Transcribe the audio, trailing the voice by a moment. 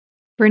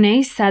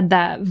Brene said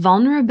that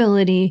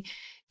vulnerability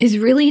is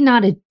really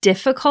not a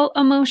difficult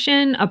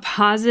emotion, a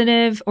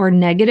positive or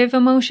negative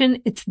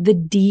emotion. It's the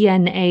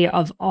DNA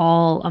of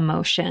all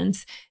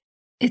emotions.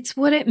 It's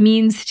what it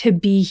means to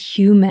be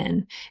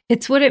human.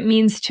 It's what it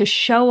means to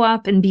show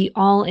up and be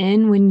all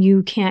in when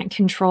you can't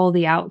control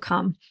the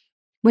outcome.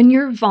 When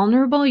you're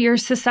vulnerable, you're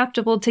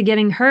susceptible to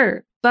getting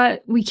hurt,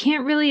 but we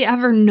can't really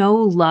ever know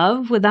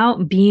love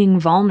without being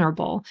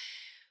vulnerable.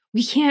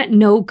 We can't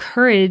know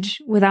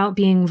courage without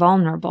being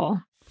vulnerable.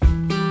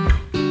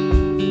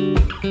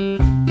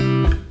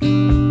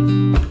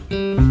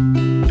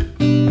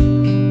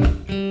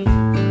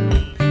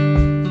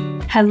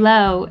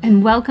 Hello,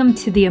 and welcome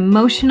to the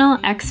Emotional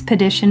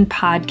Expedition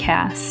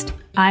podcast.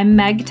 I'm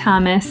Meg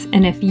Thomas,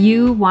 and if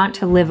you want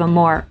to live a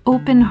more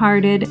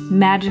open-hearted,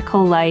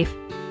 magical life,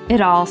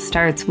 it all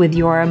starts with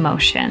your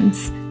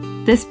emotions.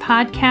 This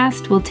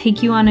podcast will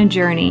take you on a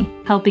journey,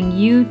 helping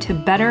you to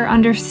better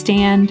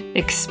understand,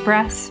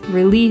 express,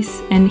 release,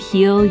 and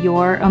heal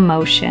your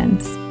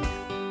emotions.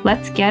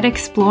 Let's get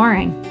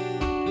exploring.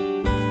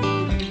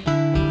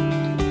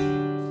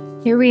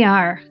 Here we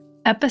are,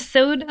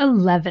 episode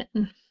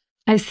 11.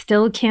 I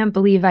still can't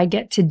believe I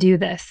get to do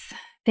this.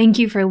 Thank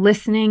you for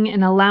listening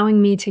and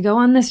allowing me to go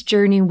on this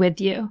journey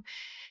with you.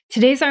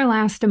 Today's our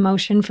last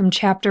emotion from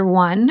Chapter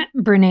 1,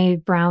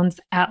 Brené Brown's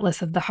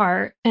Atlas of the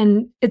Heart,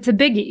 and it's a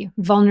biggie,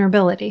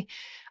 vulnerability.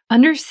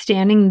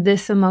 Understanding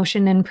this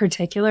emotion in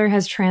particular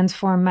has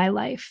transformed my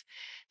life.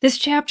 This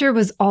chapter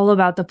was all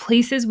about the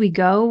places we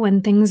go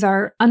when things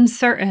are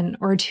uncertain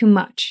or too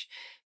much.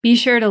 Be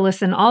sure to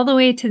listen all the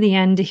way to the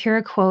end to hear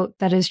a quote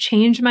that has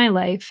changed my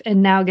life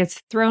and now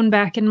gets thrown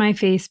back in my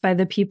face by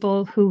the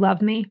people who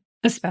love me,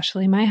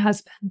 especially my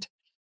husband.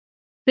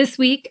 This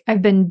week,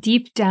 I've been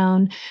deep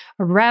down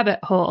a rabbit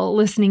hole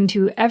listening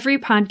to every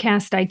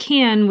podcast I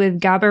can with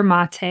Gabor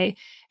Mate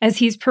as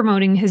he's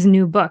promoting his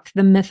new book,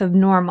 The Myth of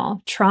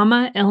Normal: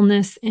 Trauma,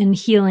 Illness, and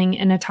Healing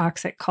in a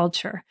Toxic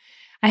Culture.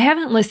 I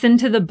haven't listened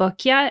to the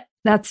book yet.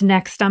 That's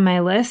next on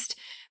my list.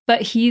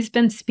 But he's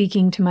been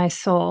speaking to my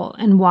soul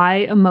and why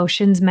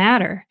emotions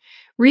matter,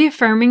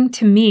 reaffirming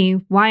to me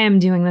why I'm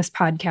doing this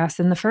podcast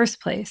in the first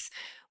place.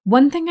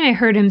 One thing I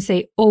heard him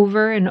say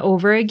over and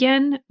over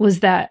again was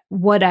that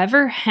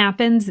whatever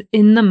happens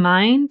in the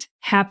mind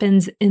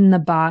happens in the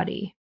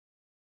body.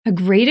 A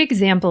great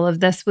example of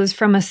this was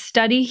from a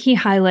study he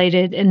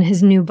highlighted in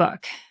his new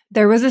book.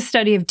 There was a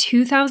study of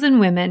 2,000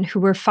 women who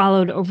were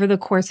followed over the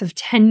course of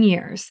 10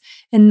 years,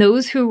 and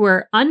those who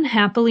were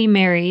unhappily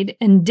married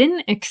and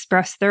didn't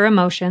express their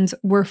emotions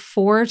were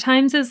 4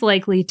 times as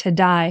likely to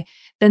die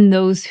than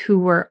those who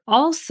were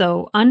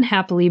also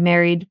unhappily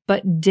married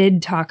but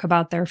did talk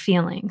about their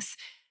feelings.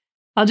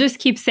 I'll just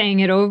keep saying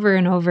it over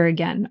and over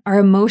again. Our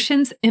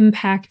emotions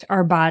impact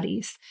our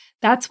bodies.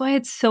 That's why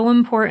it's so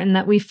important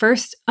that we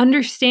first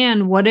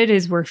understand what it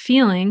is we're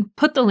feeling,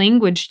 put the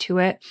language to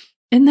it,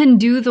 and then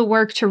do the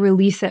work to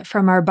release it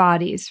from our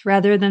bodies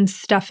rather than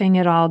stuffing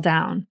it all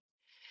down.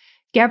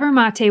 Gabor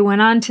Mate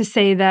went on to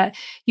say that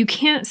you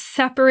can't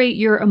separate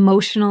your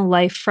emotional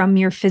life from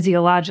your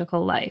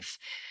physiological life.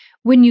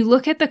 When you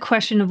look at the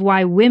question of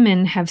why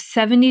women have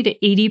 70 to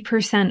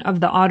 80% of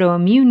the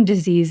autoimmune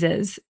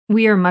diseases,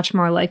 we are much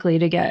more likely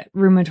to get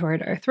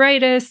rheumatoid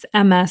arthritis,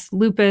 MS,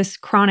 lupus,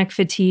 chronic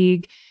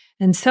fatigue,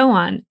 and so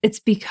on. It's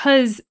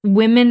because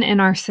women in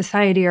our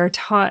society are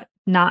taught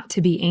not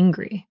to be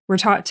angry. We're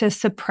taught to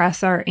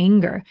suppress our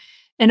anger.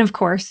 And of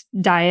course,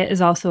 diet is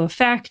also a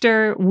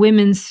factor.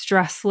 Women's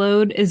stress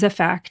load is a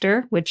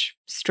factor, which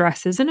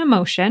stress is an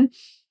emotion.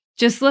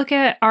 Just look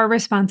at our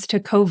response to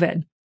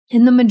COVID.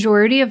 In the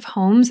majority of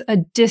homes, a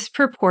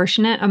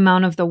disproportionate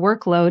amount of the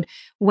workload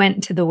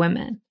went to the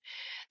women.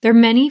 There are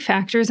many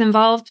factors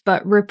involved,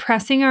 but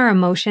repressing our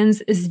emotions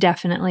is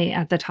definitely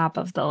at the top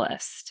of the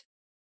list.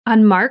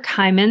 On Mark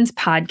Hyman's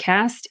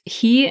podcast,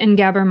 he and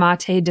Gabor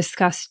Mate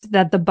discussed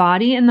that the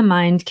body and the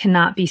mind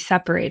cannot be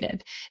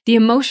separated. The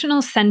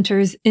emotional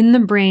centers in the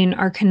brain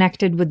are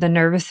connected with the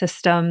nervous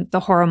system, the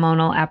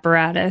hormonal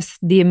apparatus,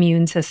 the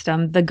immune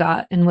system, the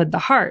gut, and with the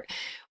heart.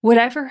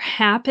 Whatever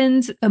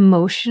happens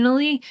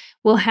emotionally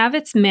will have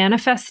its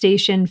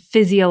manifestation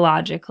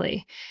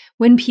physiologically.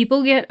 When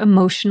people get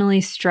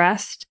emotionally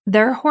stressed,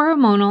 their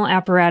hormonal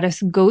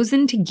apparatus goes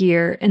into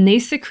gear and they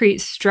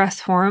secrete stress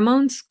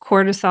hormones,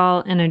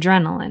 cortisol, and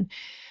adrenaline.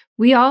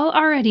 We all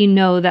already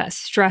know that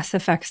stress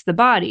affects the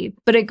body,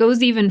 but it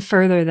goes even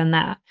further than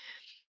that.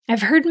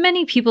 I've heard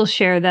many people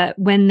share that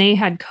when they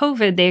had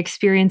COVID, they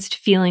experienced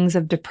feelings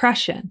of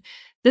depression.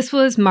 This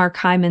was Mark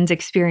Hyman's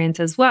experience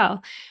as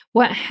well.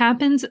 What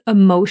happens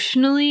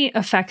emotionally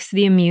affects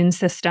the immune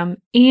system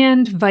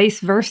and vice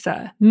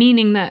versa,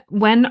 meaning that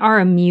when our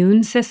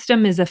immune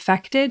system is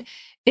affected,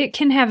 it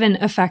can have an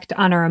effect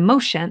on our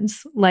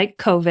emotions, like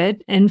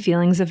COVID and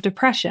feelings of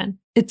depression.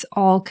 It's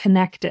all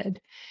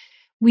connected.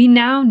 We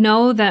now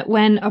know that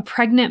when a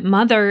pregnant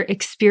mother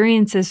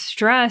experiences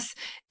stress,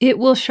 it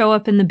will show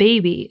up in the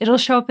baby. It'll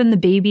show up in the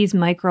baby's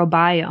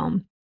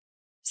microbiome.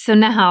 So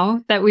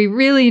now that we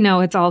really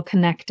know it's all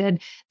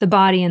connected, the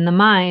body and the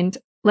mind,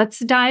 let's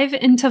dive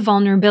into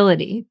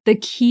vulnerability, the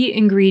key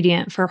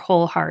ingredient for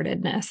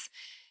wholeheartedness.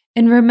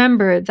 And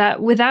remember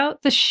that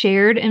without the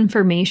shared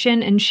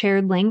information and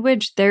shared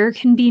language, there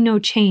can be no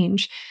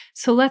change.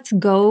 So let's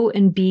go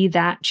and be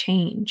that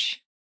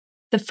change.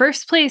 The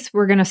first place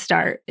we're going to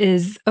start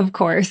is, of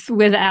course,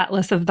 with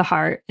Atlas of the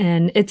Heart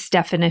and its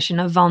definition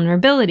of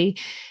vulnerability.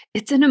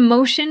 It's an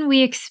emotion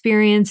we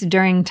experience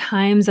during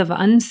times of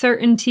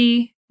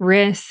uncertainty,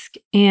 risk,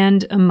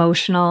 and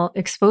emotional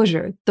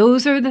exposure.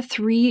 Those are the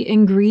three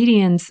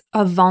ingredients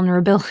of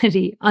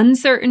vulnerability: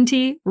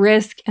 uncertainty,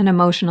 risk, and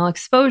emotional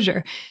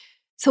exposure.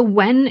 So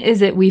when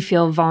is it we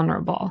feel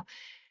vulnerable?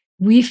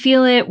 We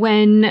feel it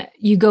when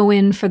you go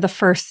in for the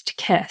first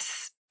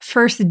kiss,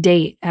 first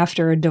date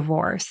after a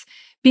divorce,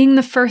 being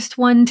the first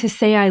one to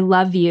say, I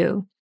love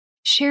you,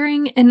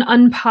 sharing an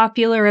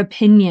unpopular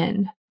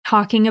opinion,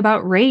 talking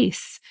about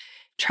race,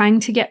 trying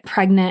to get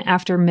pregnant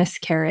after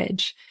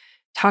miscarriage,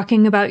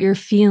 talking about your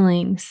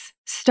feelings,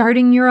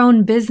 starting your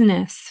own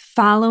business,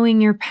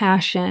 following your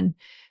passion,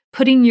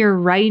 putting your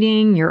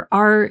writing, your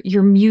art,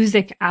 your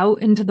music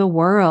out into the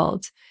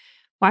world,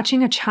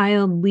 watching a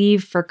child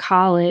leave for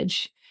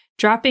college,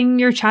 dropping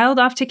your child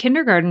off to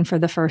kindergarten for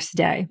the first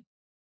day,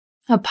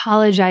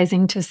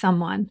 apologizing to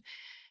someone,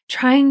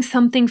 trying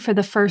something for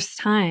the first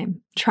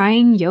time,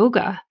 trying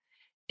yoga,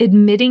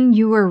 admitting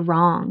you were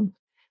wrong,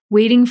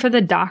 waiting for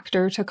the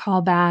doctor to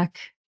call back,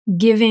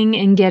 giving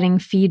and getting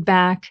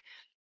feedback,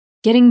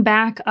 getting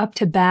back up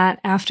to bat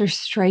after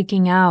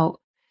striking out,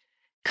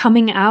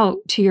 coming out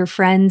to your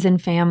friends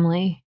and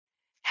family,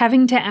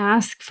 having to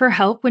ask for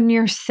help when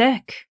you're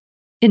sick,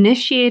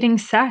 initiating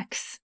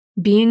sex,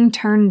 being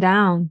turned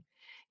down,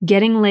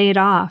 getting laid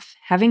off,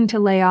 having to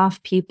lay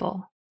off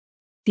people.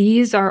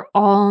 These are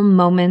all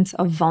moments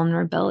of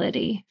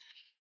vulnerability.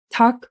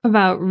 Talk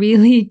about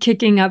really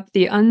kicking up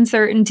the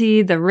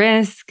uncertainty, the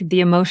risk, the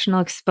emotional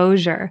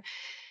exposure.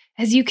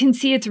 As you can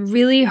see, it's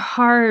really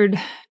hard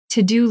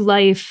to do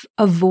life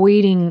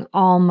avoiding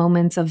all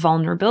moments of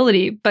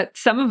vulnerability, but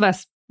some of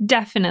us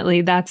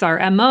definitely, that's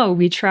our MO.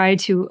 We try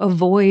to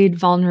avoid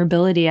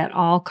vulnerability at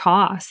all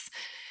costs.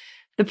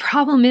 The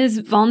problem is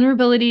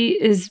vulnerability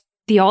is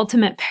the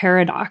ultimate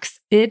paradox.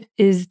 It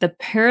is the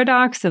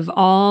paradox of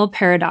all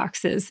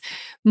paradoxes.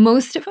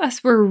 Most of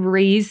us were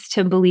raised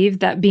to believe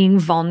that being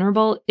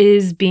vulnerable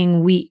is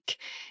being weak.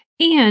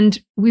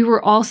 And we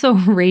were also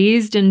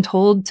raised and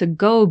told to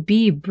go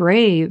be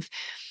brave.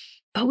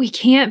 But we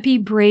can't be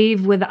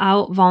brave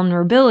without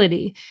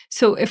vulnerability.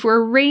 So if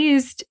we're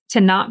raised to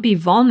not be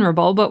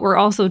vulnerable, but we're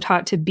also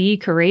taught to be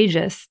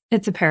courageous,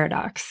 it's a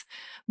paradox.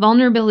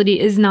 Vulnerability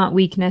is not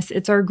weakness.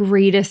 It's our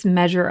greatest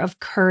measure of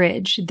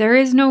courage. There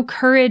is no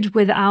courage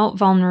without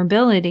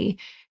vulnerability.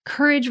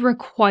 Courage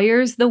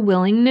requires the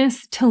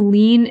willingness to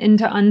lean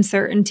into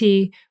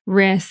uncertainty,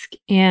 risk,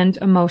 and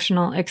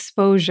emotional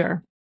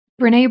exposure.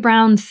 Brené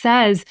Brown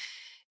says,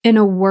 in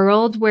a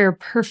world where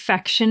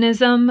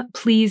perfectionism,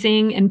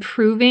 pleasing, and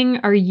proving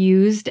are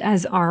used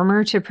as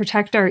armor to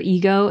protect our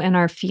ego and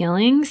our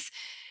feelings,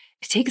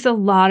 it takes a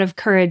lot of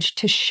courage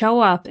to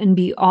show up and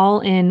be all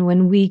in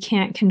when we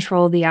can't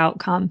control the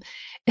outcome.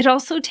 It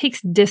also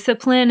takes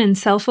discipline and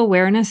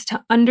self-awareness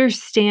to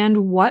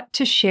understand what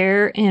to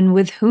share and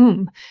with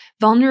whom.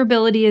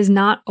 Vulnerability is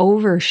not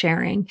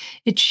oversharing.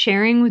 It's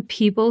sharing with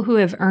people who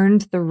have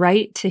earned the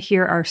right to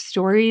hear our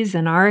stories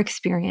and our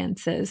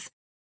experiences.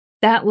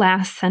 That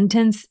last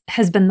sentence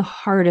has been the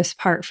hardest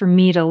part for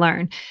me to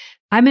learn.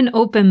 I'm an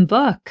open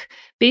book,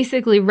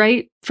 basically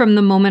right from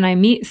the moment I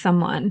meet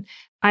someone.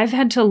 I've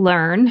had to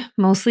learn,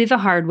 mostly the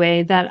hard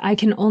way, that I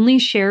can only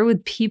share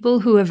with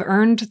people who have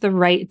earned the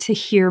right to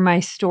hear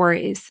my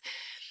stories.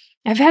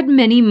 I've had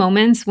many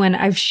moments when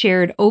I've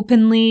shared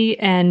openly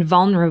and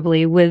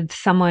vulnerably with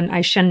someone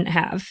I shouldn't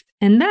have,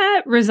 and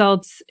that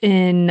results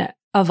in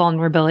a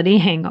vulnerability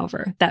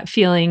hangover, that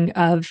feeling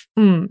of,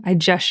 I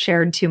just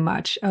shared too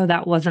much. Oh,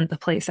 that wasn't the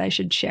place I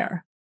should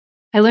share.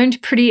 I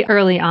learned pretty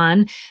early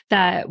on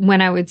that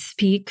when I would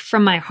speak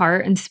from my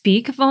heart and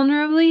speak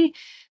vulnerably,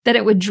 that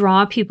it would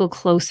draw people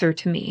closer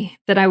to me,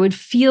 that I would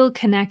feel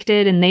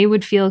connected and they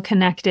would feel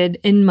connected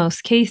in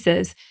most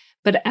cases.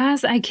 But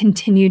as I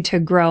continued to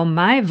grow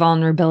my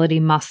vulnerability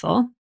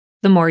muscle,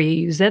 the more you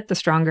use it, the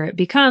stronger it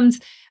becomes,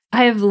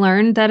 I have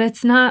learned that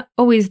it's not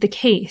always the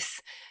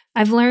case.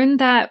 I've learned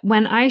that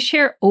when I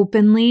share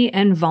openly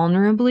and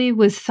vulnerably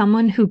with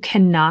someone who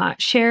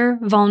cannot share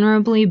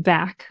vulnerably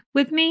back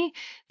with me,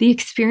 the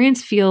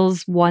experience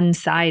feels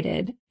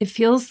one-sided. It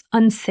feels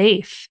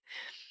unsafe.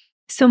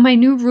 So my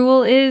new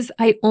rule is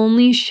I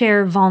only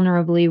share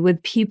vulnerably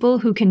with people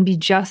who can be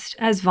just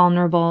as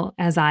vulnerable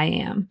as I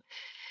am.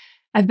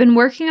 I've been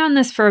working on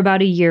this for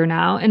about a year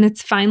now, and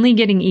it's finally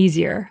getting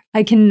easier.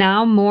 I can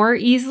now more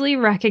easily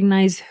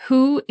recognize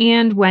who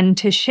and when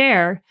to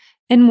share,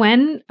 and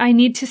when I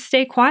need to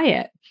stay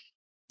quiet.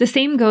 The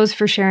same goes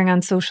for sharing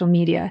on social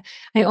media.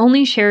 I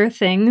only share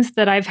things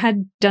that I've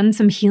had done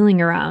some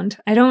healing around.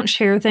 I don't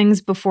share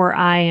things before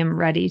I am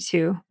ready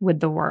to with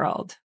the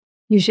world.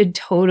 You should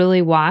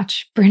totally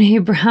watch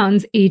Brene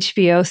Brown's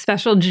HBO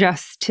special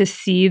just to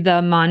see the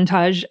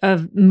montage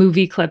of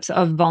movie clips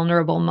of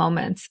vulnerable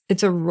moments.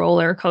 It's a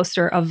roller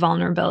coaster of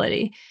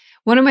vulnerability.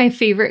 One of my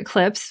favorite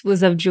clips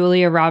was of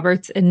Julia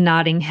Roberts in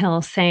Notting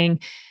Hill saying,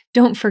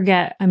 "Don't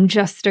forget, I'm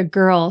just a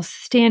girl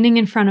standing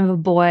in front of a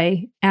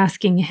boy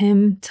asking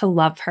him to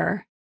love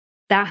her."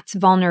 That's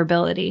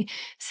vulnerability.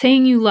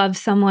 Saying you love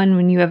someone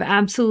when you have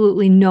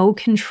absolutely no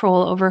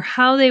control over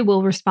how they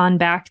will respond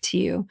back to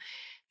you.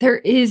 There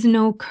is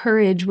no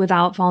courage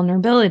without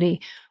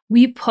vulnerability.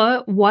 We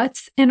put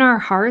what's in our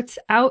hearts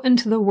out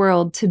into the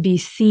world to be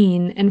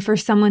seen and for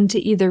someone to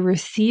either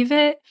receive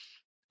it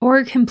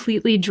or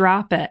completely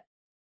drop it.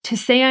 To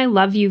say I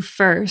love you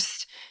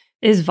first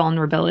is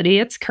vulnerability.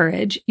 It's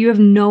courage. You have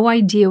no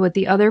idea what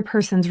the other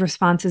person's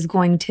response is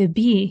going to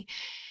be.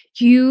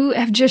 You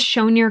have just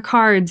shown your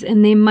cards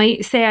and they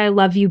might say I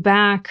love you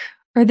back,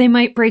 or they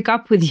might break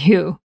up with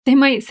you. They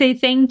might say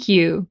thank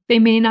you. They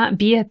may not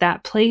be at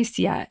that place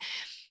yet.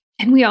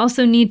 And we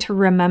also need to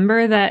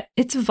remember that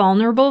it's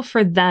vulnerable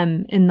for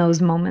them in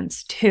those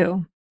moments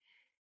too.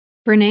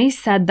 Brene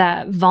said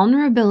that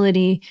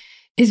vulnerability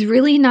is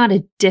really not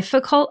a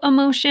difficult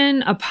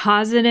emotion, a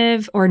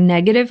positive or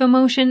negative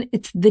emotion.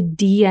 It's the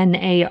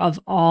DNA of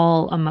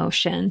all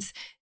emotions.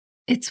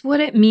 It's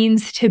what it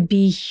means to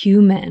be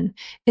human.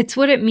 It's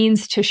what it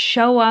means to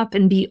show up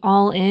and be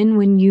all in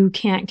when you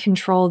can't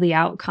control the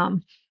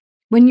outcome.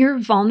 When you're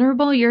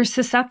vulnerable, you're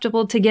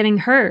susceptible to getting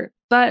hurt,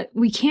 but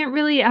we can't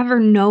really ever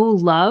know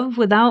love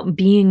without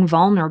being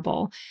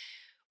vulnerable.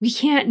 We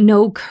can't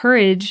know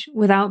courage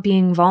without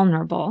being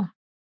vulnerable.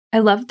 I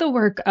love the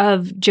work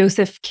of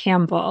Joseph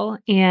Campbell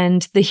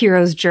and the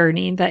hero's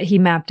journey that he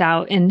mapped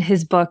out in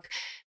his book,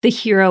 The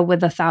Hero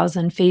with a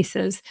Thousand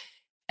Faces.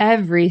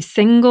 Every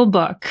single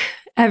book,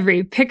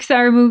 every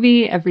Pixar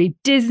movie, every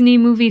Disney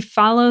movie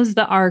follows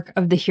the arc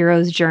of the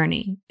hero's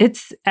journey.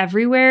 It's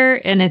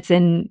everywhere and it's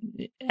in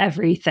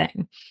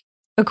everything.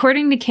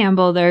 According to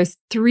Campbell, there's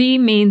 3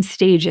 main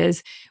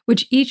stages,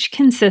 which each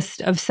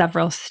consist of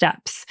several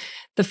steps.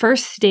 The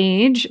first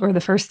stage, or the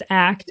first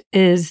act,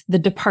 is the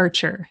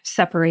departure,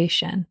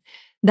 separation.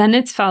 Then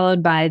it's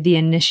followed by the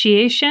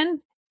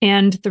initiation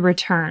and the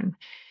return.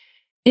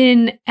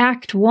 In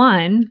Act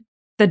 1,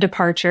 the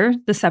departure,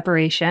 the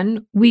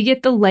separation, we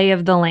get the lay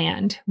of the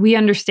land. We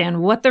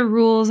understand what the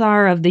rules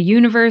are of the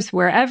universe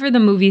wherever the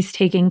movie's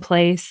taking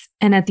place.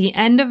 And at the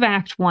end of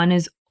Act 1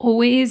 is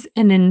always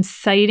an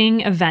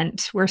inciting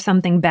event where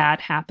something bad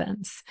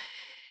happens.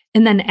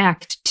 And then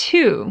Act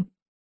 2,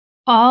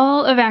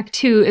 all of Act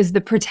 2 is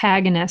the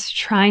protagonist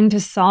trying to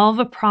solve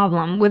a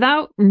problem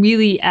without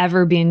really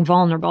ever being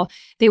vulnerable.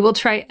 They will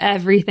try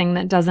everything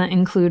that doesn't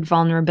include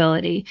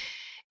vulnerability.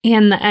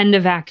 And the end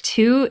of Act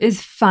 2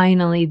 is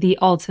finally the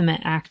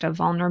ultimate act of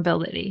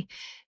vulnerability.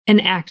 In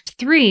Act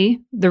 3,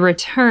 the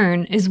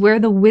return is where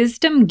the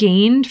wisdom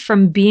gained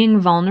from being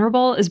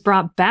vulnerable is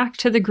brought back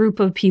to the group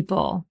of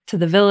people, to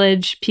the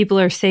village, people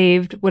are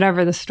saved,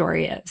 whatever the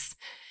story is.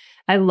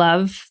 I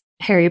love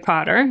Harry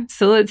Potter,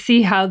 so let's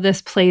see how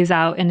this plays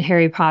out in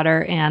Harry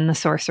Potter and the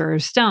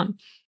Sorcerer's Stone.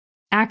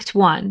 Act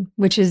 1,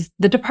 which is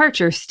the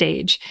departure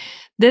stage.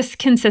 This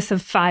consists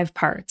of 5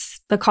 parts.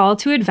 The call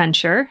to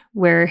adventure,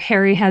 where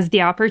Harry has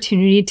the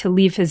opportunity to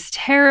leave his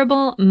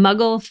terrible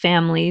Muggle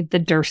family, the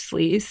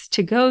Dursleys,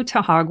 to go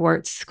to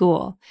Hogwarts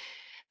school.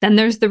 Then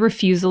there's the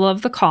refusal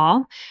of the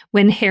call,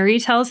 when Harry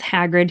tells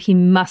Hagrid he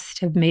must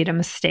have made a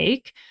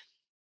mistake.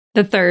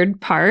 The third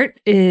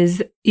part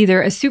is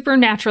either a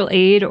supernatural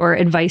aid or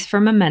advice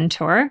from a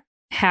mentor.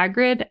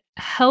 Hagrid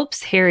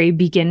helps Harry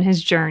begin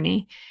his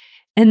journey.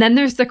 And then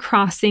there's the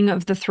crossing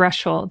of the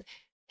threshold.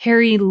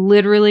 Harry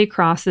literally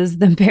crosses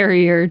the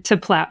barrier to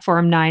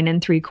platform 9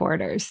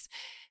 3/4.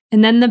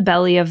 And then the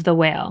belly of the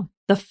whale,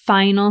 the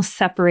final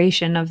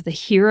separation of the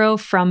hero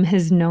from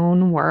his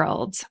known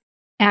world.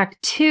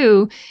 Act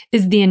 2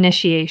 is the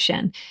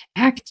initiation.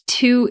 Act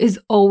 2 is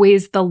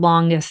always the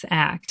longest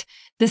act.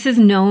 This is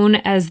known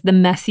as the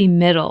messy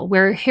middle,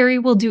 where Harry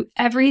will do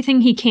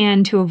everything he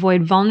can to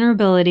avoid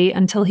vulnerability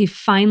until he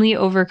finally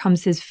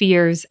overcomes his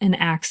fears and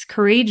acts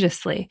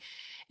courageously.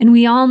 And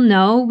we all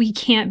know we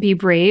can't be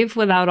brave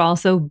without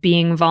also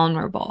being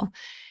vulnerable.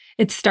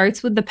 It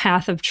starts with the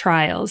path of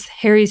trials.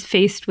 Harry's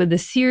faced with a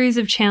series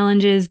of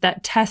challenges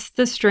that test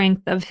the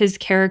strength of his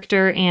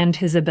character and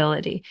his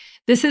ability.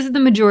 This is the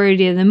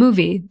majority of the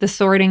movie: the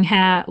sorting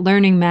hat,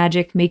 learning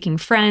magic, making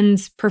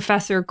friends,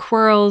 Professor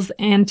Quirrell's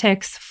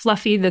antics,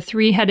 Fluffy the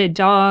 3-headed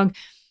dog,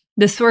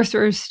 the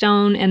Sorcerer's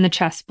Stone, and the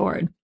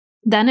chessboard.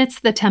 Then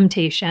it's the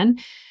temptation.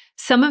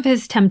 Some of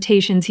his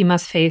temptations he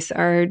must face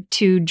are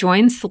to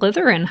join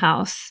Slytherin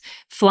House,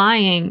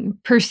 flying,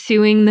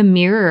 pursuing the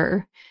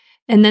mirror,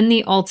 and then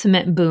the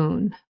ultimate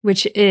boon,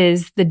 which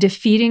is the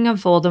defeating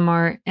of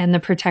Voldemort and the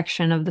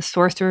protection of the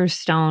Sorcerer's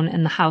Stone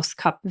and the House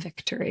Cup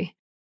victory.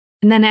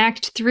 And then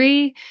Act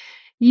 3,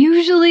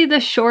 usually the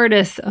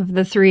shortest of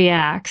the 3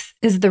 acts,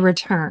 is the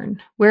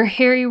return, where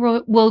Harry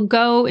will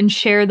go and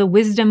share the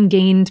wisdom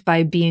gained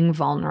by being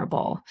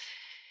vulnerable.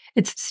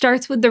 It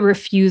starts with the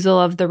refusal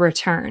of the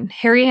return.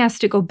 Harry has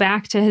to go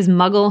back to his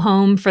muggle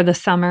home for the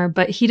summer,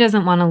 but he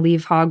doesn't want to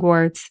leave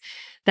Hogwarts.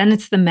 Then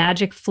it's the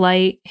magic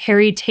flight.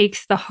 Harry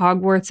takes the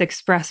Hogwarts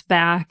Express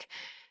back.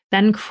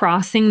 Then,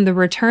 crossing the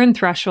return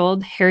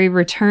threshold, Harry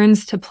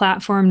returns to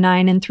platform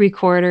 9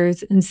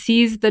 3/4 and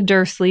sees the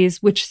Dursleys,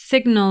 which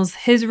signals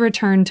his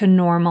return to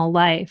normal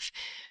life.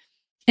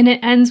 And it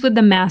ends with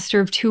the Master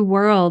of Two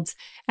Worlds.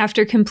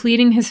 After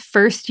completing his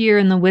first year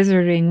in the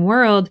wizarding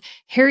world,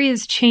 Harry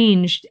is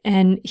changed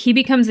and he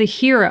becomes a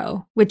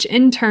hero, which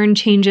in turn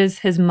changes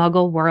his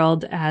muggle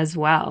world as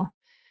well.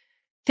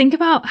 Think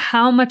about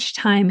how much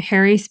time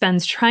Harry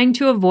spends trying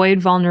to avoid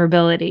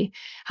vulnerability.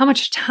 How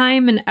much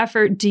time and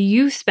effort do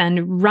you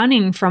spend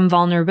running from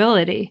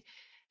vulnerability?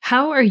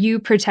 How are you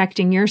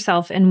protecting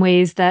yourself in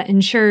ways that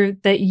ensure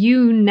that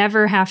you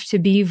never have to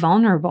be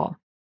vulnerable?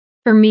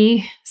 For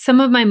me, some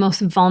of my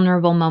most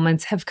vulnerable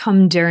moments have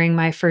come during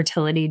my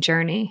fertility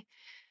journey.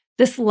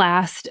 This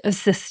last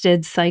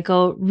assisted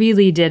cycle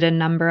really did a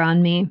number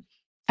on me.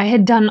 I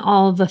had done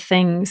all the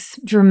things,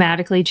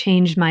 dramatically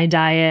changed my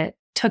diet,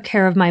 took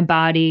care of my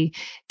body,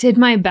 did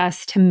my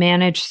best to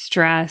manage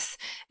stress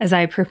as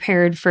I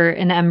prepared for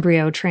an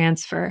embryo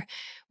transfer.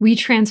 We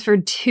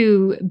transferred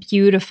 2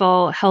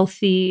 beautiful,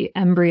 healthy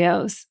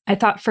embryos. I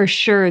thought for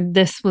sure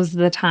this was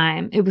the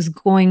time. It was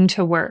going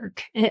to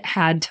work. It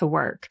had to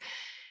work.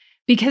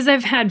 Because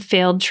I've had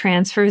failed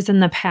transfers in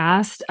the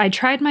past, I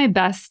tried my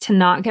best to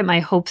not get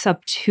my hopes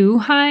up too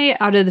high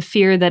out of the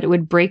fear that it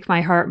would break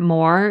my heart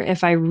more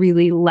if I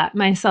really let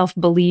myself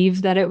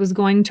believe that it was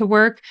going to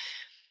work.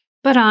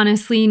 But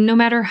honestly, no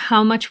matter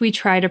how much we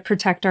try to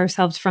protect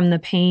ourselves from the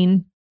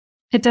pain,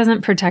 it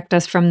doesn't protect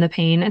us from the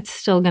pain. It's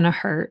still going to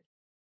hurt.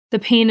 The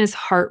pain is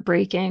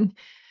heartbreaking.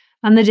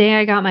 On the day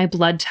I got my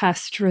blood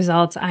test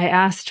results, I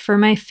asked for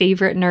my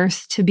favorite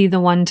nurse to be the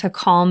one to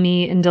call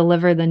me and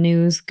deliver the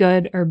news,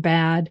 good or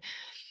bad.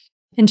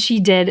 And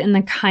she did in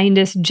the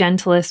kindest,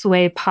 gentlest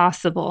way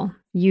possible.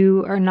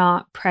 You are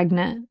not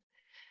pregnant.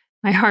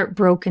 My heart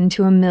broke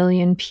into a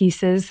million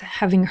pieces,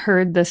 having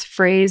heard this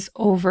phrase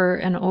over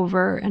and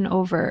over and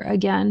over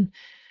again.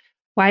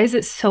 Why is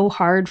it so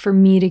hard for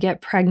me to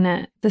get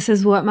pregnant? This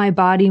is what my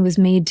body was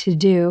made to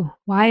do.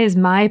 Why is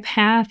my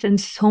path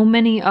and so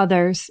many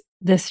others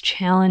this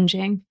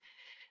challenging?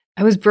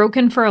 I was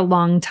broken for a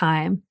long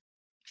time,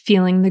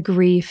 feeling the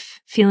grief,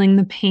 feeling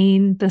the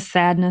pain, the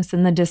sadness,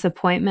 and the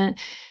disappointment.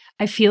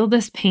 I feel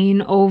this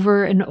pain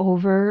over and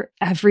over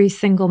every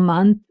single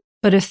month,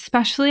 but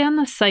especially on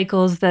the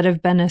cycles that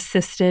have been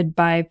assisted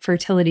by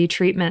fertility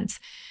treatments.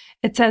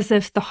 It's as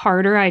if the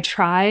harder I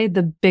try,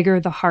 the bigger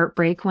the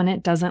heartbreak when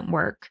it doesn't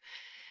work.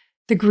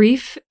 The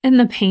grief and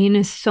the pain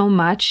is so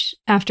much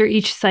after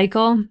each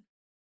cycle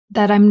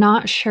that I'm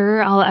not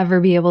sure I'll ever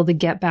be able to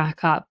get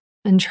back up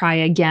and try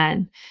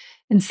again.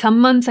 And some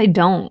months I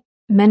don't.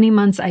 Many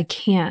months I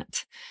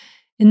can't.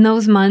 In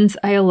those months,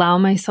 I allow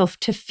myself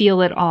to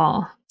feel it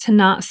all, to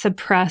not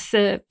suppress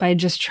it by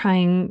just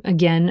trying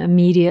again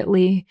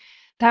immediately.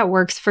 That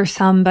works for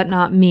some, but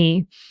not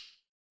me.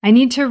 I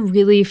need to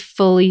really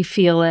fully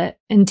feel it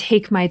and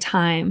take my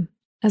time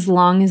as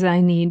long as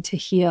I need to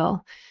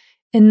heal.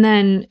 And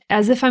then,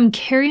 as if I'm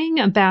carrying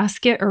a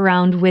basket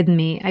around with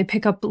me, I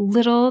pick up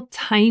little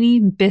tiny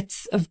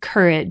bits of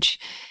courage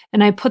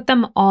and I put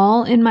them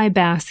all in my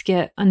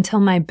basket until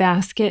my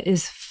basket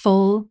is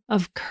full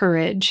of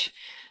courage.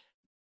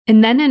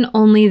 And then and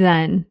only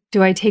then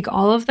do I take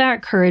all of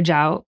that courage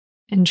out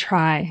and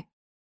try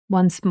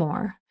once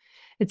more.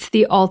 It's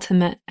the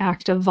ultimate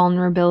act of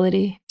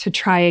vulnerability to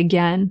try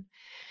again,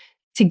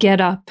 to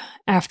get up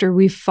after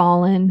we've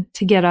fallen,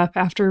 to get up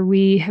after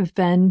we have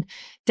been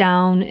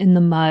down in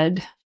the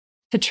mud.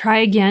 To try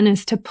again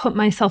is to put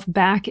myself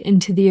back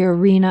into the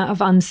arena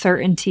of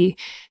uncertainty,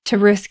 to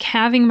risk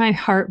having my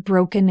heart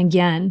broken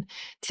again,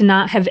 to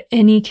not have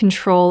any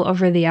control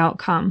over the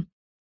outcome.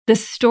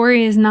 This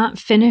story is not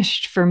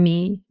finished for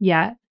me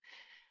yet.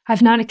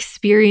 I've not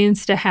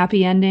experienced a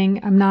happy ending.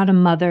 I'm not a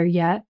mother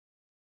yet.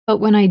 But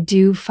when I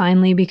do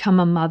finally become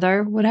a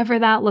mother, whatever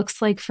that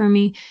looks like for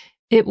me,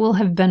 it will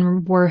have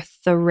been worth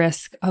the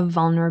risk of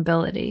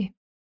vulnerability.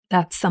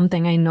 That's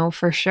something I know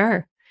for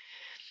sure.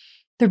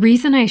 The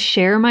reason I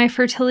share my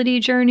fertility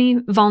journey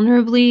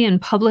vulnerably and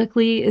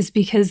publicly is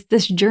because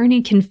this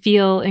journey can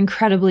feel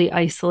incredibly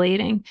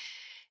isolating.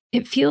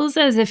 It feels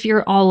as if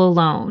you're all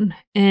alone,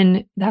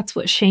 and that's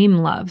what shame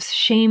loves.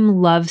 Shame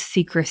loves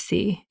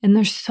secrecy, and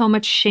there's so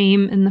much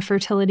shame in the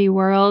fertility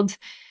world.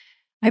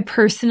 I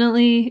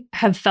personally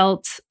have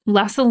felt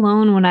less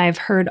alone when I've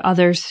heard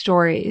others'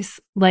 stories,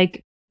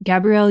 like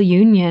Gabrielle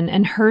Union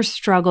and her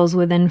struggles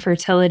with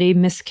infertility,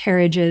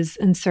 miscarriages,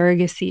 and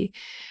surrogacy.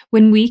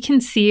 When we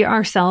can see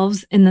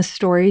ourselves in the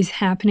stories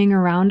happening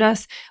around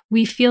us,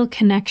 we feel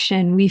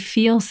connection, we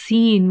feel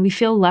seen, we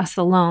feel less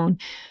alone.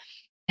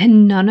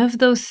 And none of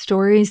those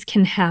stories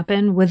can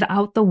happen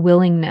without the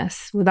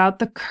willingness, without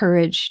the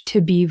courage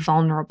to be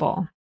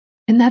vulnerable.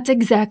 And that's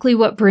exactly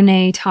what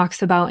Brené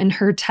talks about in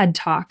her TED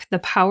Talk, The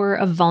Power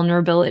of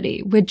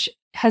Vulnerability, which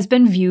has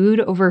been viewed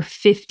over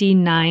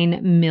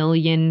 59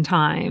 million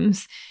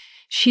times.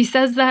 She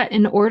says that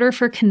in order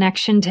for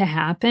connection to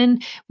happen,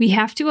 we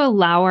have to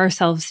allow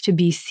ourselves to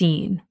be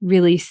seen,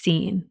 really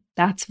seen.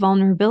 That's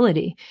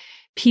vulnerability.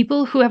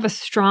 People who have a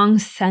strong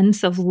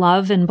sense of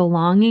love and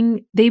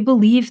belonging, they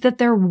believe that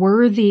they're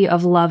worthy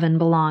of love and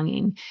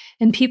belonging.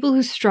 And people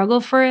who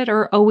struggle for it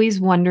are always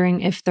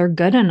wondering if they're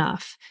good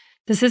enough.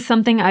 This is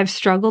something I've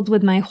struggled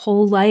with my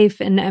whole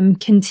life and am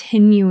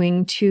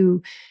continuing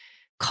to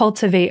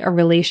cultivate a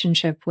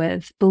relationship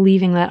with,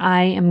 believing that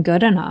I am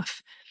good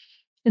enough.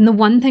 And the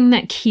one thing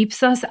that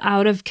keeps us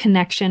out of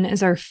connection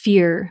is our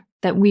fear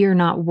that we are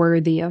not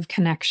worthy of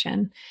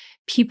connection.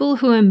 People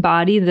who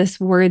embody this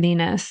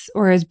worthiness,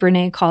 or as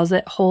Brené calls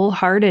it,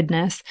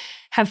 wholeheartedness,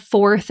 have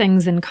 4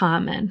 things in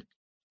common.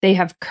 They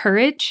have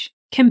courage,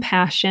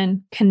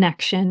 compassion,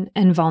 connection,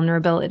 and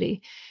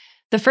vulnerability.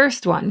 The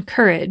first one,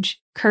 courage.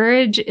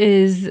 Courage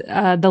is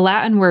the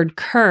Latin word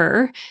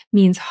cur,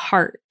 means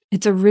heart.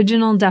 Its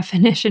original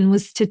definition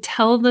was to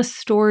tell the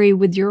story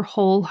with your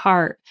whole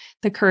heart,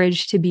 the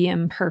courage to be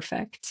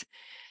imperfect.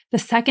 The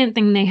second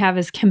thing they have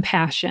is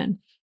compassion.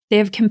 They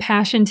have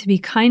compassion to be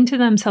kind to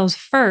themselves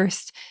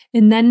first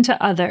and then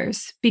to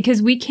others,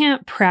 because we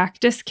can't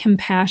practice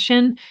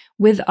compassion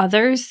with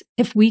others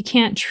if we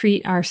can't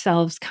treat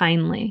ourselves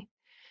kindly.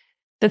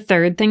 The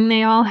third thing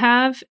they all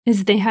have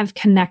is they have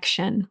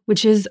connection,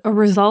 which is a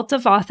result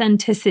of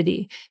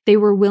authenticity. They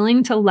were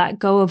willing to let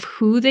go of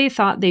who they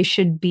thought they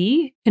should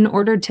be in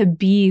order to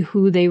be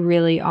who they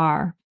really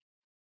are.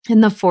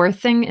 And the fourth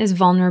thing is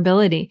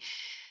vulnerability.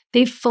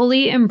 They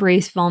fully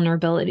embrace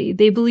vulnerability.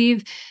 They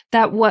believe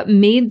that what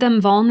made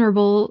them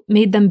vulnerable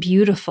made them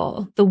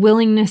beautiful. The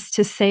willingness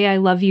to say, I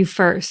love you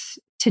first,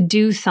 to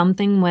do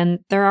something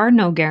when there are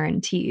no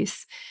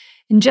guarantees.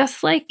 And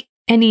just like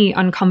any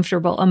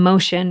uncomfortable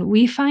emotion,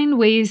 we find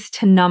ways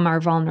to numb our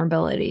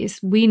vulnerabilities.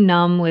 We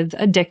numb with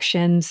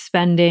addictions,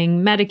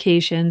 spending,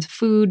 medications,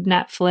 food,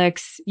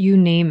 Netflix, you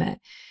name it.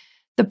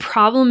 The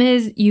problem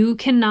is you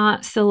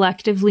cannot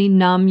selectively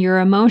numb your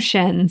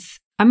emotions.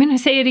 I'm going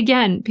to say it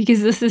again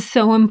because this is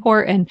so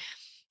important.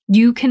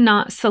 You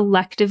cannot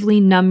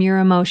selectively numb your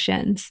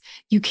emotions.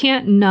 You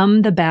can't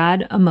numb the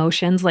bad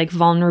emotions like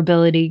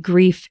vulnerability,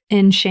 grief,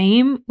 and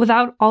shame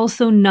without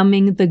also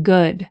numbing the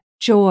good,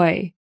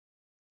 joy,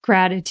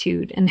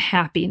 gratitude, and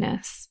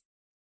happiness.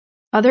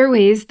 Other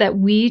ways that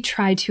we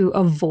try to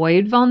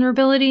avoid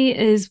vulnerability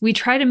is we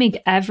try to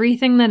make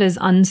everything that is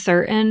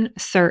uncertain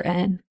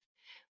certain.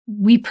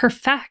 We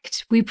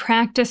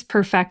practice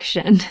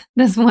perfection.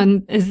 This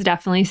one is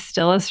definitely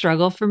still a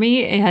struggle for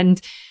me. And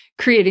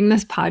creating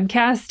this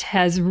podcast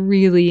has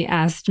really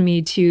asked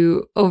me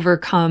to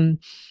overcome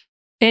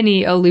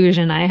any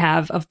illusion I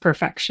have of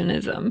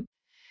perfectionism.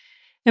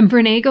 And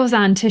Brené goes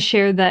on to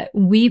share that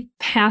we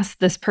pass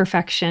this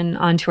perfection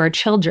on to our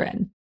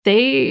children.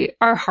 They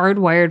are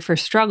hardwired for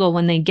struggle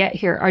when they get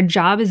here. Our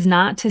job is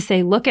not to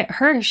say, look at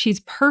her, she's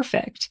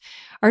perfect.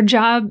 Our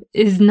job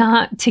is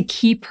not to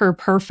keep her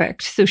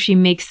perfect so she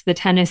makes the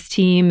tennis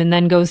team and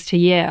then goes to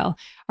Yale.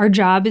 Our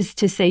job is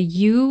to say,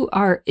 you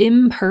are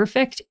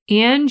imperfect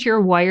and you're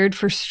wired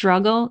for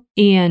struggle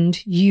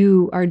and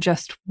you are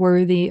just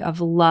worthy of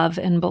love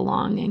and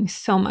belonging.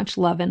 So much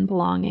love and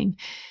belonging.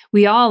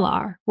 We all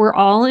are. We're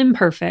all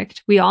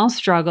imperfect. We all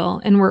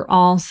struggle and we're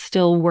all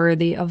still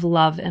worthy of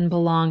love and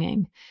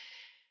belonging.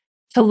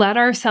 To let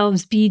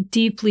ourselves be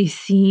deeply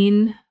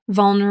seen,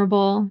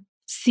 vulnerable,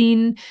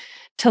 seen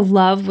to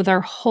love with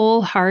our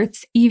whole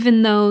hearts,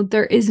 even though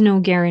there is no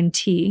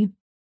guarantee,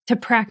 to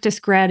practice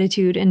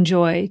gratitude and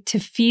joy, to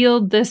feel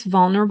this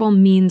vulnerable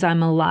means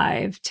I'm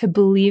alive, to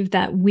believe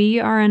that we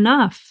are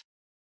enough.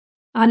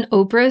 On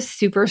Oprah's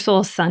Super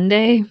Soul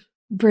Sunday,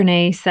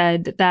 Brené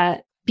said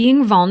that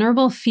being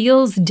vulnerable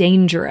feels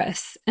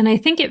dangerous. And I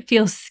think it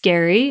feels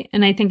scary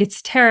and I think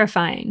it's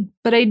terrifying,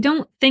 but I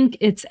don't think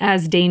it's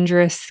as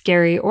dangerous,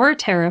 scary, or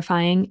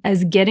terrifying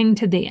as getting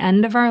to the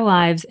end of our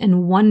lives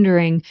and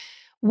wondering,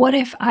 what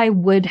if I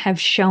would have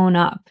shown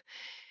up?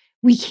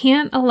 We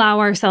can't allow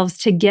ourselves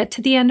to get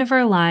to the end of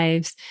our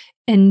lives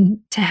and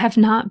to have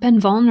not been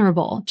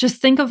vulnerable.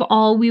 Just think of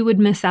all we would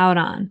miss out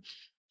on.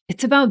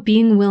 It's about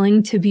being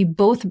willing to be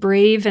both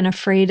brave and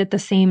afraid at the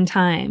same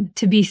time,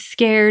 to be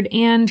scared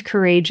and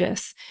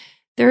courageous.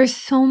 There is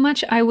so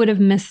much I would have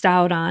missed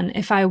out on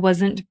if I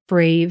wasn't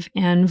brave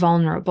and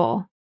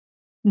vulnerable.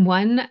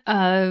 One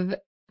of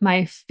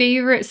my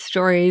favorite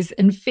stories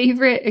and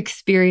favorite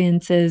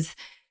experiences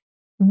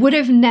would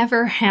have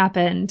never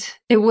happened.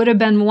 It would have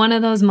been one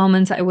of those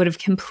moments I would have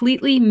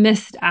completely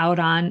missed out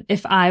on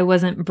if I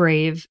wasn't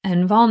brave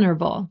and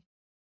vulnerable.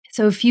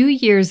 So a few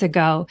years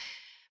ago,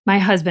 my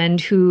husband,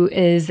 who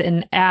is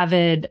an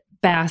avid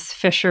bass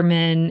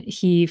fisherman,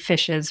 he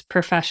fishes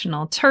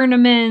professional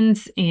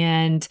tournaments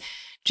and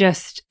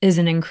just is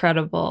an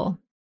incredible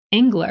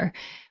angler.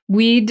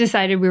 We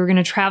decided we were going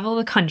to travel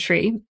the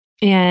country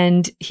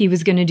and he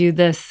was going to do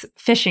this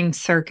fishing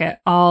circuit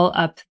all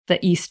up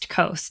the East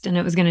Coast. And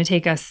it was going to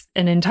take us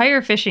an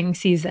entire fishing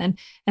season.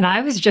 And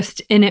I was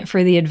just in it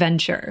for the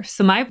adventure.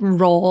 So my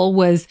role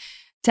was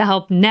to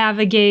help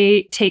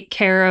navigate, take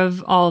care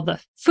of all the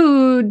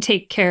food,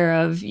 take care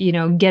of,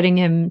 getting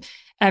him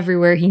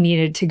everywhere he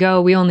needed to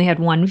go. We only had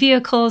one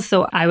vehicle,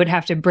 so I would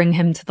have to bring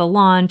him to the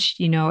launch,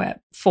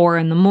 at 4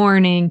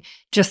 a.m,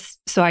 just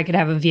so I could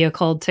have a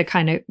vehicle to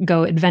kind of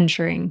go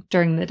adventuring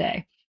during the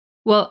day.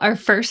 Well, our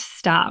first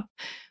stop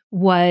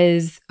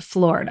was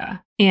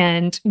Florida,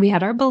 and we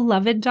had our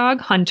beloved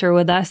dog Hunter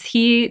with us.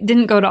 He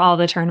didn't go to all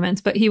the tournaments,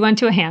 but he went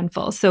to a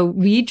handful. So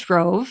we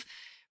drove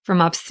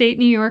from upstate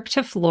New York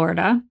to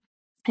Florida.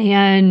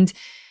 And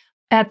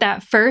at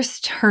that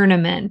first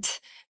tournament,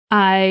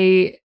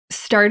 I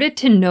started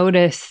to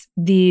notice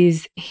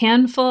these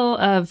handful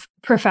of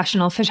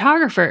professional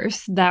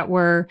photographers that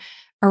were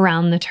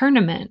around the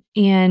tournament.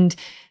 And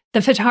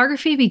the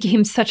photography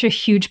became such a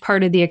huge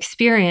part of the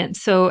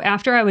experience. So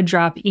after I would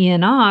drop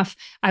Ian off,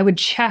 I would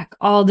check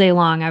all day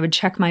long. I would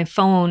check my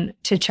phone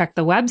to check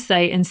the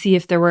website and see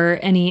if there were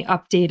any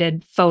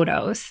updated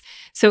photos.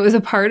 So it was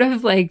a part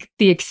of like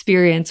the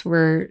experience.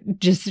 We're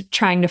just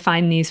trying to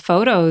find these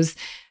photos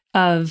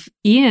of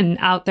Ian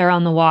out there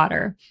on the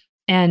water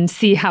and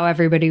see how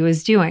everybody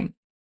was doing.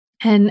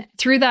 And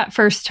through that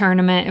first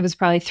tournament, it was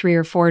probably 3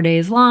 or 4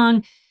 days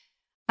long,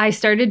 I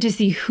started to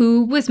see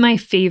who was my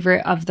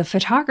favorite of the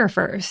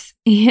photographers.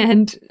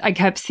 And I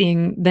kept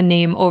seeing the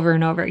name over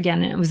and over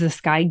again. And it was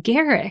this guy,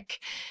 Garrick.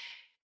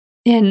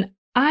 And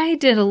I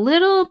did a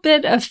little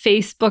bit of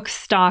Facebook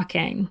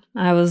stalking.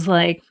 I was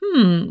like,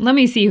 let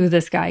me see who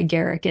this guy,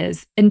 Garrick,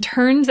 is. And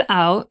turns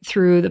out,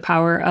 through the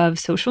power of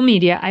social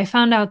media, I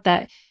found out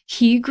that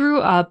he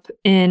grew up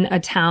in a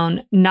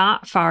town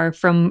not far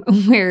from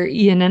where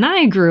Ian and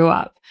I grew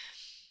up.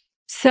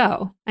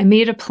 So I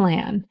made a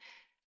plan.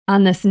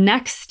 On this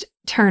next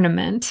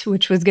tournament,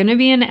 which was going to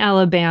be in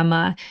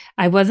Alabama,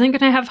 I wasn't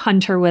going to have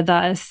Hunter with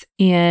us.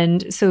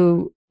 And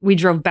so we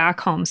drove back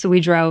home. So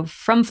we drove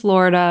from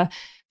Florida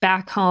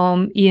back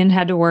home. Ian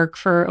had to work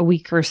for a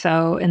week or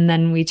so. And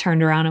then we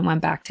turned around and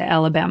went back to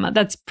Alabama.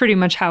 That's pretty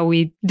much how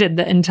we did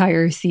the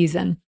entire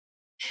season.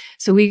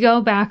 So we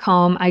go back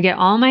home. I get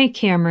all my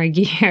camera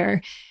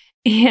gear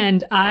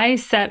and I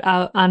set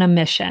out on a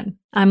mission.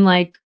 I'm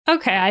like,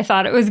 okay, I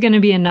thought it was going to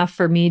be enough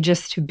for me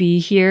just to be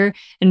here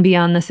and be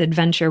on this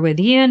adventure with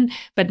Ian.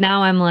 But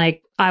now I'm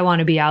like, I want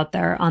to be out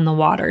there on the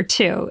water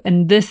too.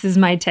 And this is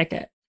my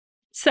ticket.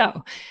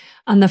 So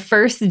on the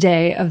first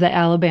day of the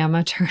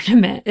Alabama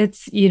tournament,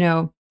 it's,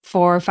 4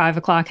 or 5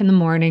 o'clock in the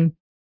morning,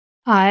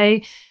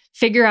 I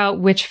figure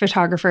out which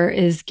photographer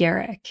is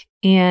Garrick.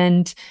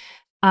 And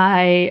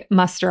I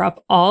muster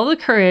up all the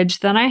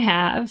courage that I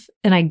have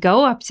and I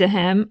go up to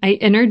him. I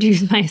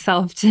introduce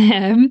myself to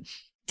him,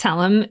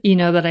 tell him,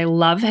 that I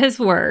love his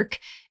work.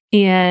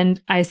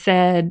 And I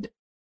said,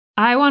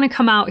 I want to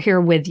come out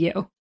here with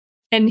you.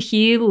 And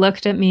he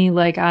looked at me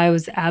like I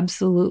was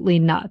absolutely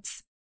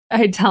nuts.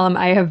 I tell him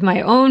I have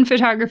my own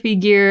photography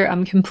gear.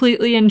 I'm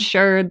completely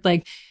insured.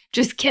 Like,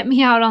 just get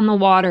me out on the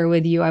water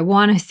with you. I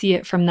want to see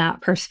it from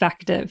that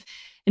perspective.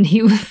 And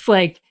he was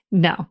like,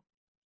 no,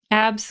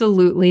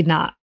 absolutely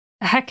not.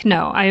 Heck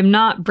no, I am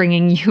not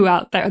bringing you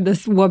out there,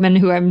 this woman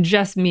who I'm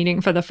just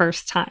meeting for the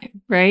first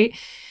time, right?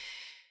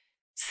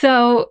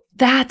 So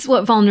that's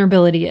what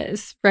vulnerability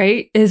is,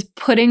 right? Is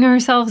putting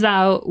ourselves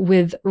out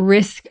with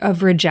risk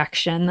of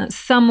rejection, that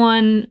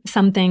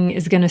something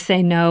is going to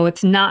say no,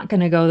 it's not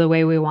going to go the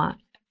way we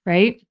want,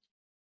 right?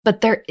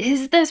 But there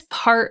is this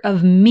part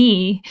of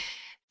me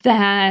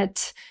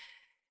that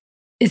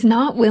is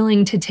not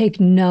willing to take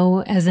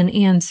no as an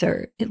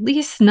answer, at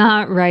least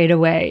not right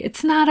away.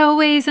 It's not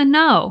always a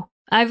no.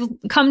 I've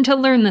come to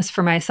learn this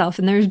for myself,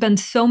 and there's been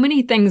so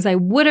many things I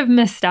would have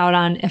missed out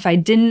on if I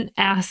didn't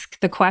ask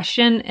the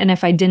question and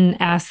if I didn't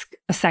ask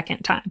a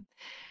second time.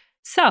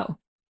 So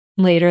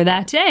later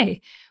that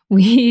day,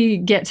 we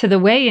get to the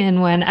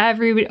weigh-in when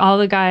all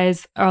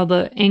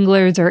the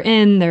anglers are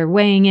in, they're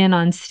weighing in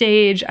on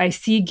stage. I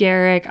see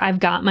Garrick. I've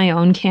got my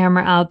own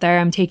camera out there.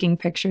 I'm taking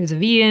pictures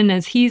of Ian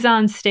as he's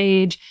on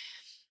stage.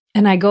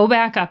 And I go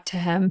back up to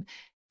him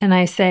and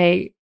I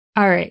say,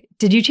 all right,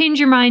 did you change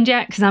your mind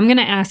yet? Because I'm going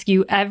to ask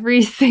you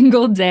every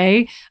single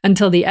day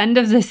until the end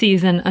of the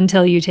season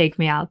until you take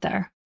me out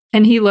there.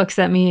 And he looks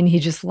at me and he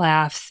just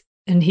laughs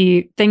and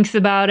he thinks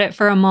about it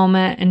for a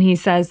moment and he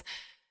says,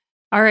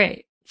 all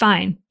right,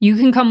 fine. You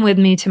can come with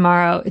me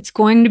tomorrow. It's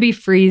going to be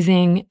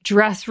freezing.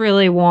 Dress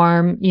really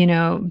warm,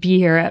 be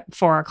here at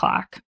 4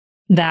 o'clock.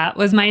 That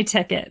was my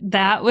ticket.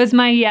 That was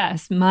my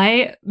yes.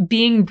 My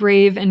being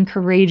brave and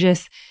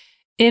courageous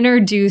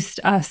introduced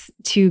us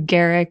to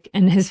Garrick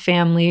and his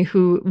family,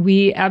 who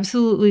we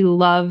absolutely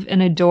love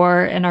and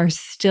adore and are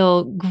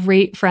still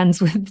great friends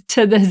with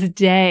to this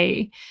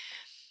day.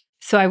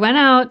 So I went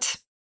out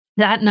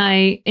that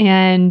night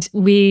and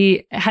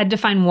we had to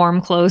find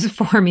warm clothes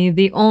for me.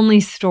 The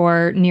only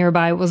store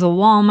nearby was a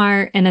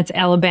Walmart and it's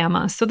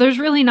Alabama. So there's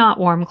really not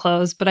warm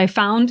clothes, but I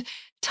found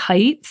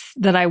tights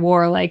that I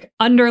wore like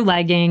under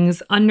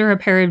leggings, under a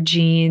pair of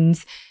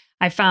jeans.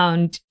 I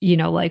found,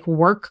 like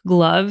work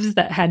gloves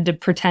that had to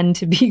pretend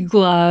to be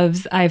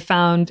gloves. I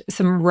found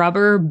some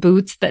rubber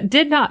boots that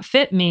did not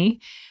fit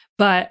me,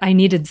 but I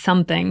needed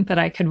something that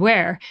I could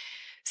wear.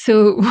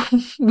 So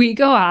we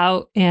go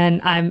out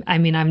and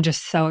I'm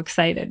just so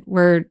excited.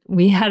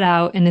 We head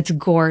out and it's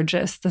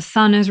gorgeous. The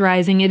sun is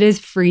rising. It is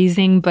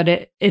freezing, but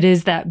it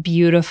is that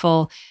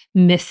beautiful,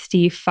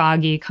 misty,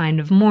 foggy kind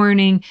of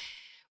morning.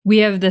 We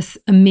have this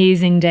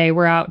amazing day.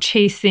 We're out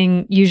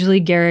chasing. Usually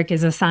Garrick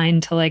is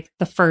assigned to like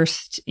the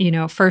first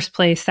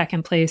place,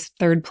 second place,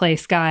 third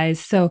place guys.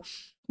 So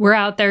we're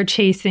out there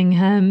chasing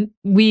him.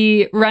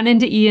 We run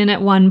into Ian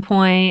at one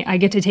point. I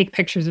get to take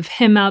pictures of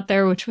him out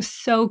there, which was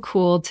so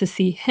cool to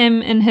see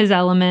him in his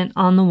element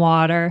on the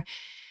water.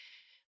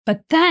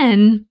 But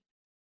then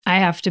I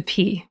have to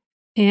pee.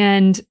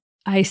 And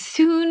I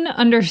soon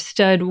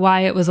understood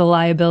why it was a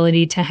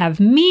liability to have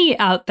me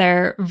out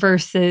there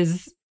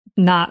versus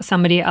not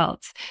somebody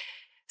else.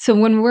 So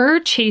when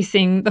we're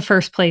chasing the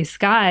first place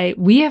guy,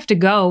 we have to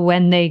go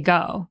when they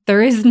go.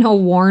 There is no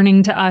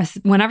warning to us.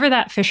 Whenever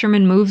that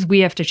fisherman moves, we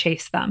have to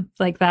chase them.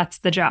 Like that's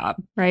the job,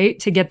 right?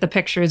 To get the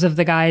pictures of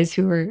the guys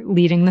who are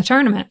leading the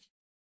tournament.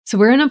 So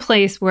we're in a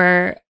place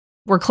where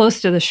we're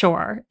close to the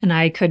shore and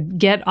I could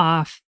get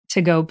off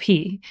to go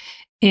pee.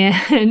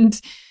 And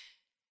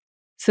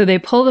so they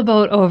pull the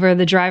boat over.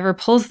 The driver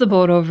pulls the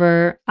boat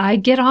over. I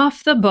get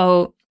off the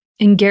boat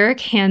and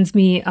Garrick hands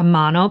me a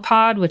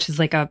monopod, which is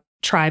like a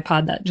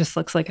tripod that just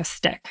looks like a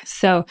stick.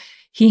 So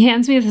he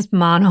hands me this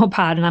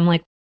monopod and I'm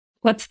like,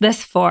 what's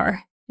this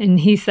for? And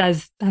he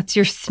says, that's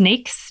your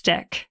snake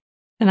stick.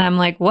 And I'm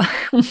like, what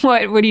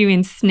do you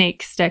mean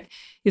snake stick?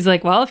 He's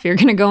like, well, if you're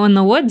going to go in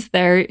the woods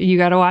there, you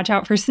got to watch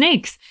out for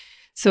snakes.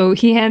 So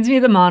he hands me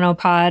the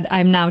monopod.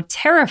 I'm now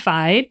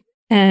terrified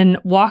and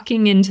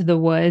walking into the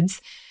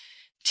woods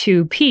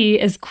to pee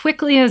as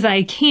quickly as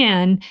I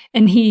can.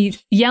 And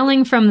he's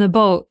yelling from the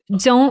boat,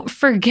 don't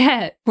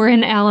forget, we're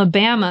in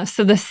Alabama.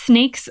 So the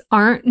snakes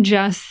aren't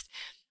just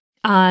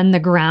on the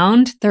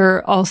ground,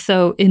 they're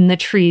also in the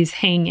trees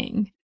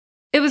hanging.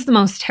 It was the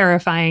most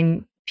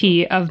terrifying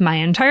pee of my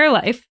entire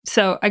life.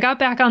 So I got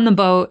back on the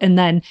boat and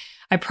then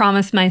I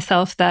promised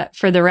myself that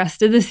for the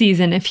rest of the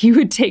season, if he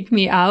would take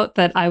me out,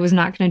 that I was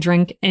not going to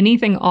drink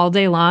anything all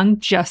day long,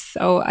 just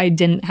so I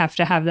didn't have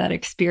to have that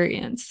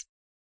experience.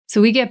 So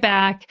we get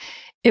back.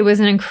 It was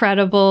an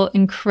incredible,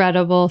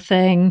 incredible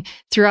thing.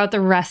 Throughout the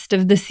rest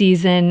of the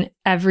season,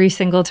 every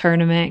single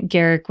tournament,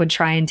 Garrick would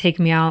try and take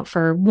me out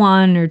for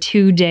 1 or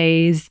 2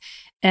 days.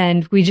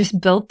 And we just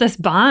built this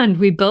bond.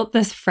 We built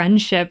this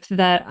friendship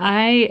that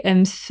I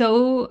am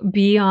so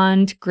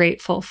beyond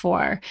grateful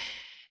for.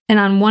 And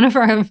on one of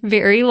our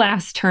very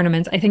last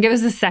tournaments, I think it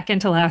was the second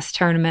to last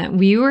tournament,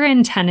 we were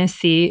in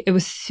Tennessee. It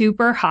was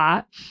super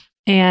hot.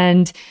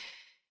 And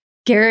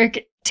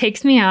Garrick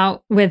takes me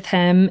out with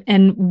him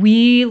and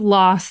we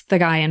lost the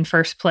guy in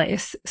first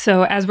place.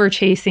 So as we're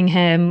chasing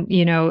him,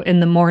 in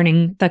the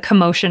morning, the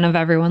commotion of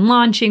everyone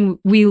launching,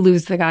 we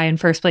lose the guy in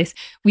first place.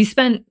 We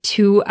spent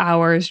 2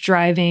 hours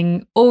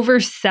driving over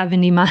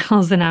 70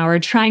 miles an hour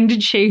trying to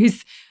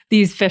chase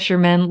these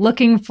fishermen,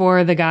 looking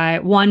for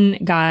one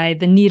guy,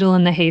 the needle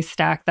in the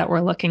haystack that we're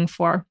looking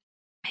for.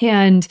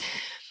 And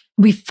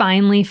we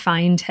finally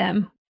find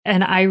him.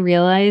 And I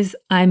realize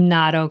I'm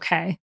not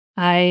okay.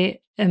 I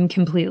am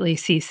completely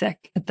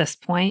seasick at this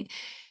point.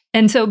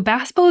 And so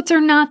bass boats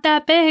are not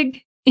that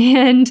big.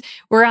 And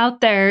we're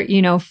out there,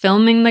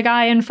 filming the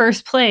guy in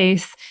first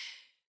place.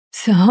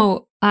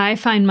 So I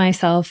find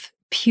myself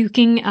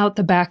puking out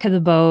the back of the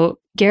boat.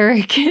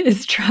 Garrick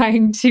is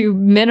trying to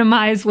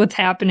minimize what's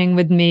happening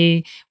with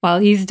me while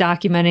he's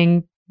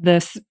documenting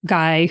this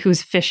guy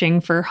who's fishing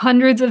for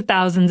hundreds of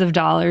thousands of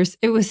dollars.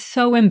 It was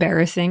so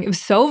embarrassing. It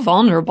was so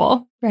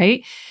vulnerable,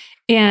 right?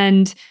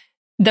 And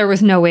there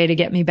was no way to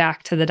get me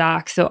back to the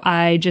dock. So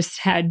I just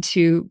had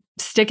to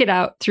stick it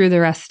out through the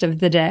rest of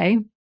the day.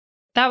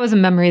 That was a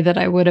memory that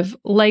I would have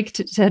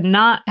liked to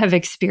not have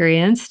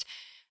experienced.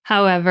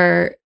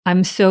 However,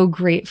 I'm so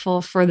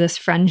grateful for this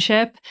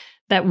friendship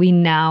that we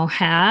now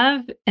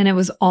have. And it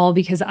was all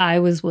because I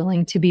was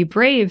willing to be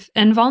brave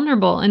and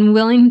vulnerable and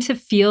willing to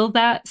feel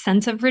that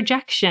sense of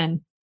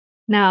rejection.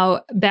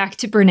 Now, back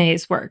to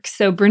Brené's work.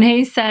 So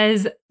Brené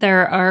says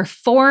there are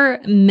 4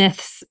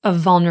 myths of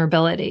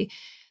vulnerability.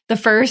 The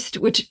first,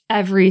 which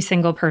every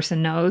single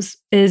person knows,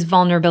 is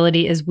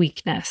vulnerability is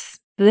weakness.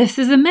 This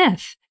is a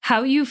myth.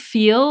 How you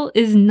feel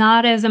is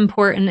not as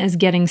important as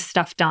getting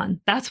stuff done.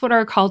 That's what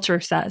our culture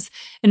says.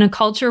 In a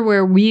culture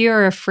where we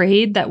are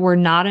afraid that we're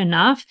not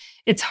enough,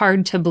 it's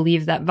hard to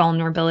believe that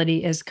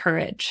vulnerability is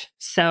courage.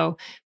 So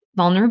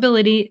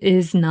vulnerability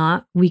is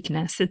not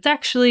weakness. It's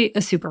actually a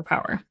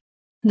superpower.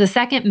 The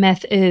second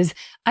myth is,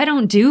 I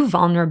don't do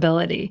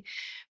vulnerability,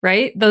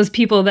 right? Those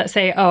people that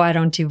say, oh, I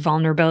don't do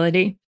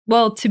vulnerability.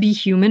 Well, to be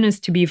human is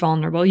to be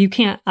vulnerable. You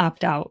can't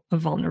opt out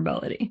of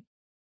vulnerability.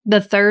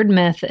 The third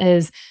myth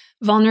is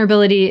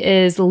vulnerability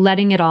is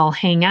letting it all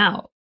hang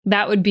out.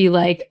 That would be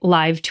like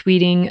live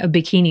tweeting a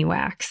bikini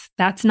wax.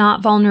 That's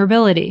not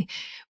vulnerability.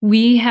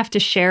 We have to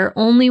share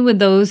only with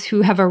those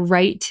who have a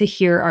right to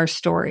hear our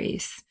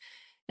stories.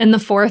 And the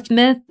fourth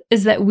myth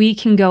is that we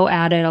can go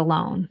at it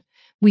alone.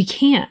 We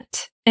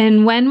can't.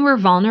 And when we're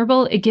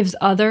vulnerable, it gives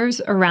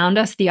others around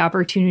us the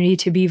opportunity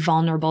to be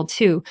vulnerable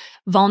too.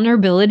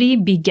 Vulnerability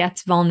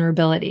begets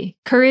vulnerability.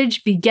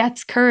 Courage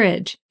begets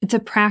courage. It's a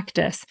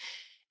practice.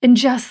 And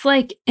just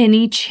like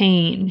any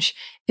change,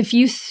 if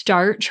you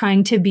start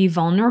trying to be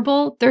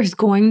vulnerable, there's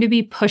going to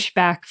be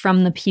pushback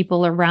from the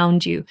people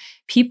around you.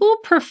 People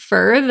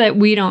prefer that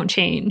we don't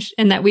change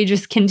and that we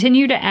just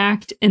continue to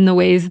act in the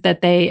ways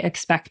that they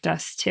expect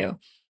us to.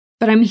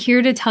 But I'm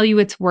here to tell you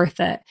it's worth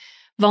it.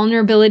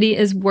 Vulnerability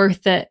is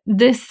worth it.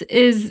 This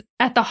is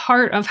at the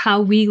heart of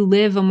how we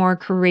live a more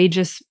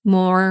courageous,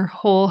 more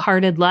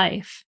wholehearted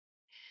life.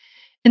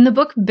 In the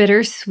book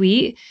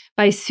Bittersweet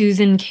by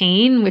Susan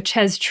Cain, which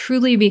has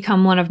truly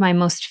become one of my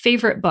most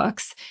favorite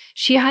books,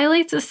 she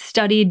highlights a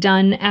study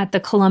done at the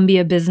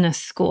Columbia Business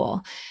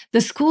School.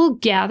 The school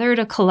gathered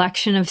a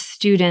collection of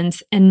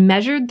students and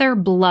measured their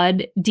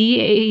blood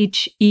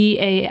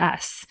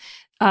DHEAS,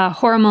 a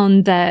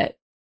hormone that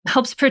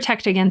helps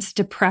protect against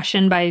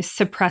depression by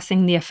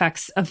suppressing the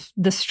effects of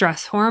the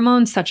stress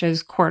hormones such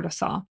as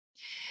cortisol.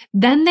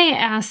 Then they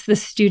ask the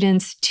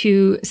students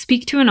to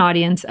speak to an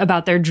audience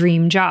about their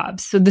dream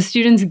jobs. So the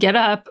students get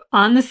up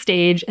on the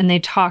stage and they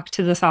talk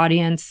to this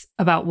audience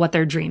about what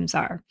their dreams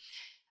are.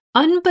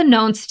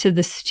 Unbeknownst to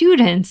the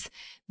students,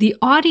 the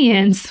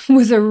audience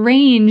was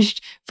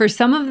arranged for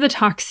some of the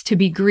talks to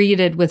be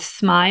greeted with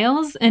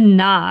smiles and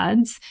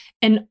nods,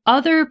 and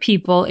other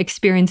people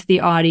experienced the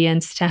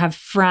audience to have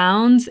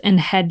frowns and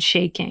head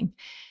shaking.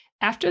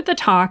 After the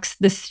talks,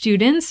 the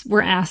students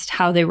were asked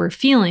how they were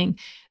feeling.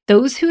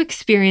 Those who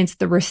experienced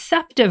the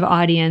receptive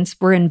audience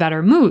were in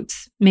better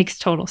moods. Makes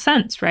total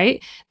sense,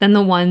 right? Than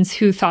the ones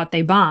who thought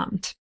they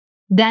bombed.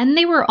 Then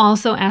they were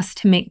also asked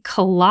to make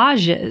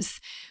collages,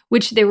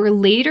 which they were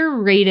later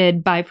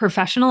rated by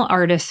professional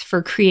artists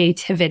for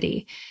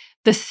creativity.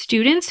 The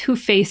students who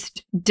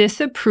faced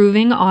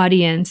disapproving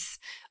audiences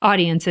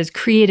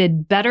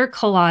created better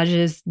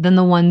collages than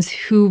the ones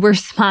who were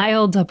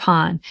smiled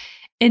upon.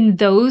 And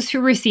those who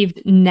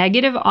received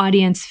negative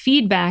audience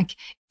feedback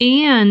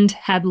and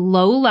had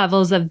low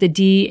levels of the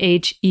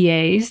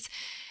DHEAs,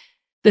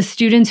 the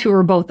students who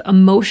were both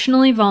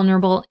emotionally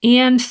vulnerable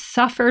and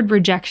suffered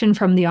rejection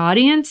from the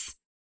audience,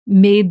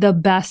 made the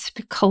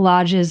best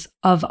collages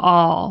of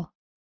all.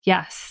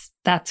 Yes,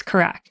 that's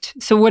correct.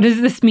 So what does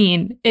this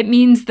mean? It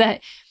means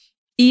that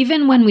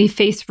even when we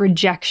face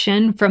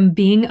rejection from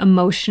being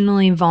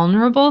emotionally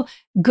vulnerable,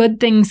 good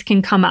things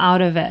can come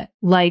out of it,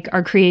 like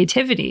our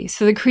creativity.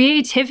 So the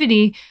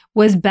creativity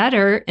was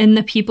better in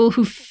the people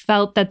who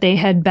felt that they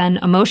had been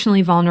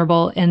emotionally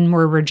vulnerable and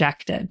were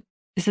rejected.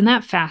 Isn't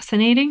that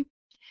fascinating?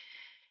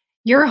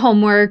 Your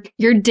homework,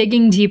 your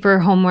digging deeper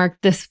homework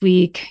this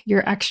week,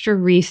 your extra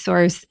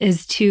resource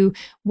is to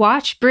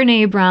watch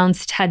Brené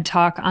Brown's TED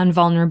Talk on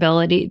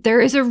vulnerability. There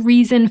is a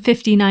reason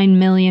 59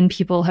 million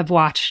people have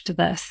watched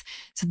this.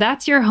 So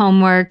that's your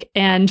homework.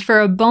 And for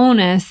a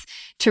bonus,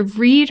 to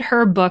read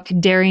her book,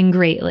 Daring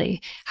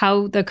Greatly,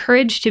 How the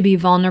Courage to be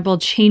Vulnerable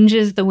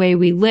Changes the Way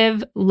We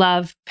Live,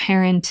 Love,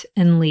 Parent,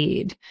 and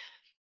Lead.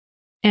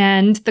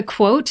 And the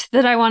quote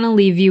that I want to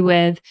leave you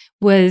with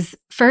was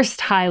first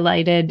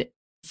highlighted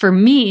for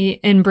me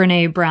in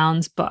Brené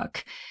Brown's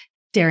book,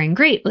 Daring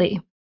Greatly.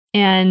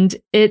 And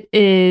it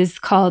is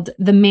called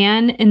The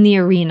Man in the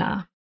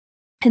Arena.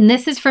 And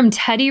this is from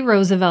Teddy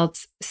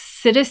Roosevelt's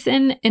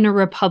Citizen in a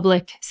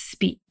Republic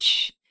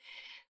speech.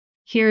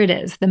 Here it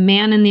is, The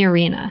Man in the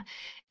Arena.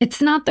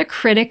 It's not the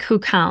critic who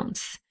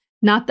counts,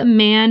 not the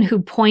man who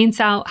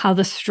points out how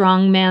the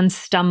strong man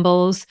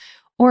stumbles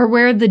or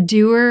where the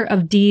doer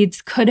of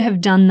deeds could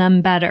have done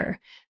them better.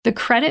 The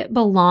credit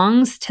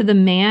belongs to the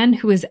man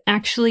who is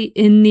actually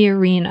in the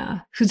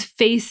arena, whose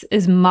face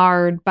is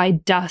marred by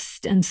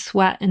dust and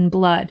sweat and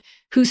blood,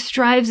 who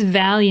strives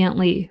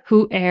valiantly,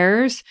 who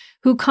errs,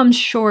 who comes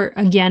short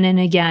again and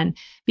again,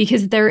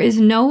 because there is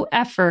no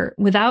effort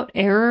without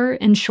error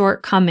and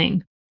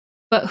shortcoming.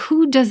 But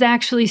who does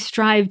actually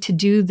strive to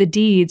do the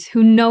deeds,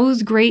 who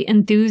knows great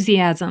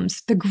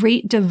enthusiasms, the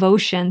great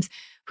devotions,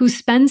 who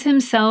spends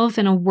himself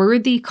in a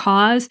worthy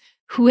cause,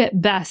 who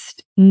at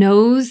best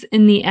knows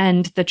in the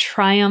end the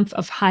triumph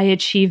of high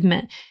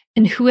achievement,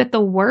 and who at the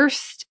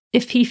worst,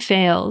 if he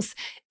fails,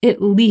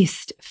 at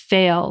least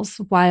fails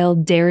while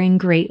daring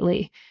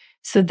greatly,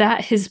 so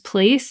that his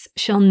place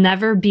shall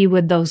never be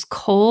with those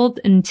cold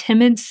and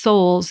timid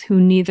souls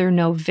who neither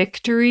know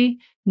victory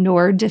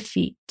nor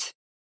defeat.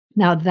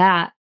 Now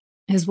that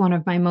is one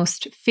of my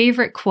most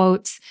favorite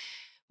quotes.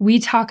 We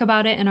talk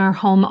about it in our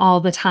home all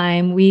the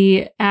time.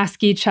 We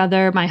ask each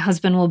other, my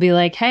husband will be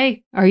like,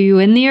 hey, are you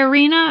in the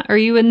arena? Are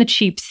you in the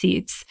cheap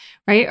seats,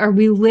 right? Are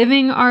we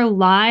living our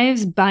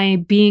lives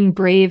by being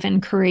brave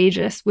and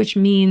courageous, which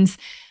means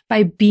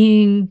by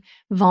being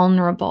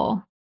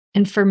vulnerable?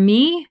 And for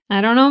me,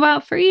 I don't know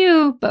about for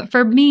you, but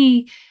for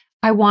me,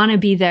 I want to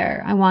be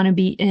there. I want to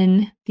be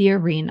in the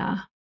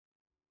arena.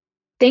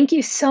 Thank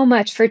you so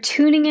much for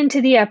tuning into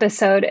the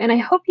episode, and I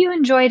hope you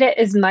enjoyed it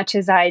as much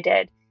as I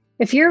did.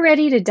 If you're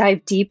ready to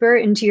dive deeper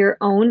into your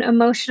own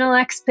emotional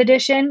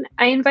expedition,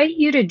 I invite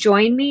you to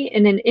join me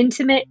in an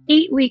intimate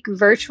 8-week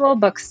virtual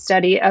book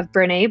study of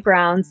Brené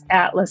Brown's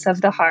Atlas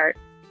of the Heart.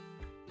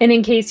 And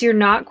in case you're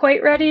not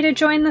quite ready to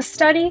join the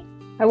study,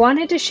 I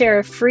wanted to share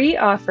a free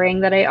offering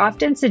that I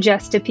often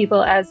suggest to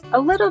people as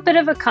a little bit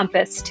of a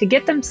compass to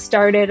get them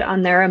started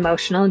on their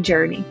emotional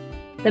journey: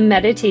 the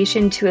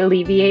Meditation to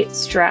Alleviate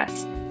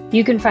Stress.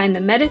 You can find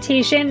the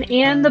meditation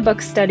and the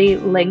book study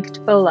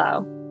linked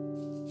below.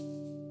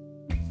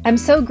 I'm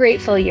so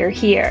grateful you're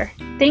here.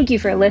 Thank you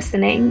for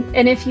listening.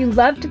 And if you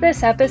loved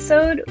this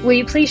episode, will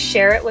you please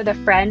share it with a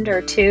friend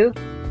or two?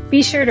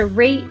 Be sure to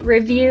rate,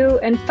 review,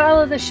 and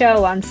follow the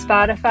show on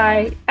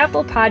Spotify,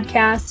 Apple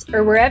Podcasts,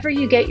 or wherever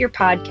you get your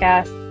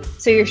podcasts,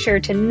 so you're sure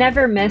to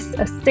never miss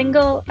a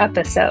single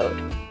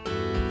episode.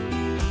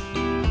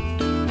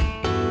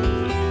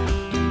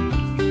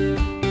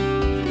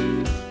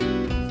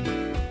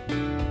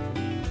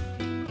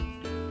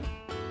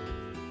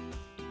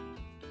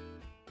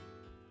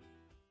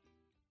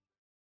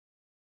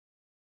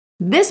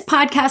 This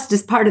podcast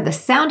is part of the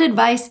Sound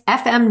Advice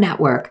FM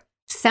network.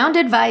 Sound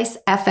Advice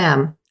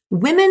FM,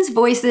 Women's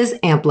Voices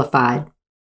Amplified.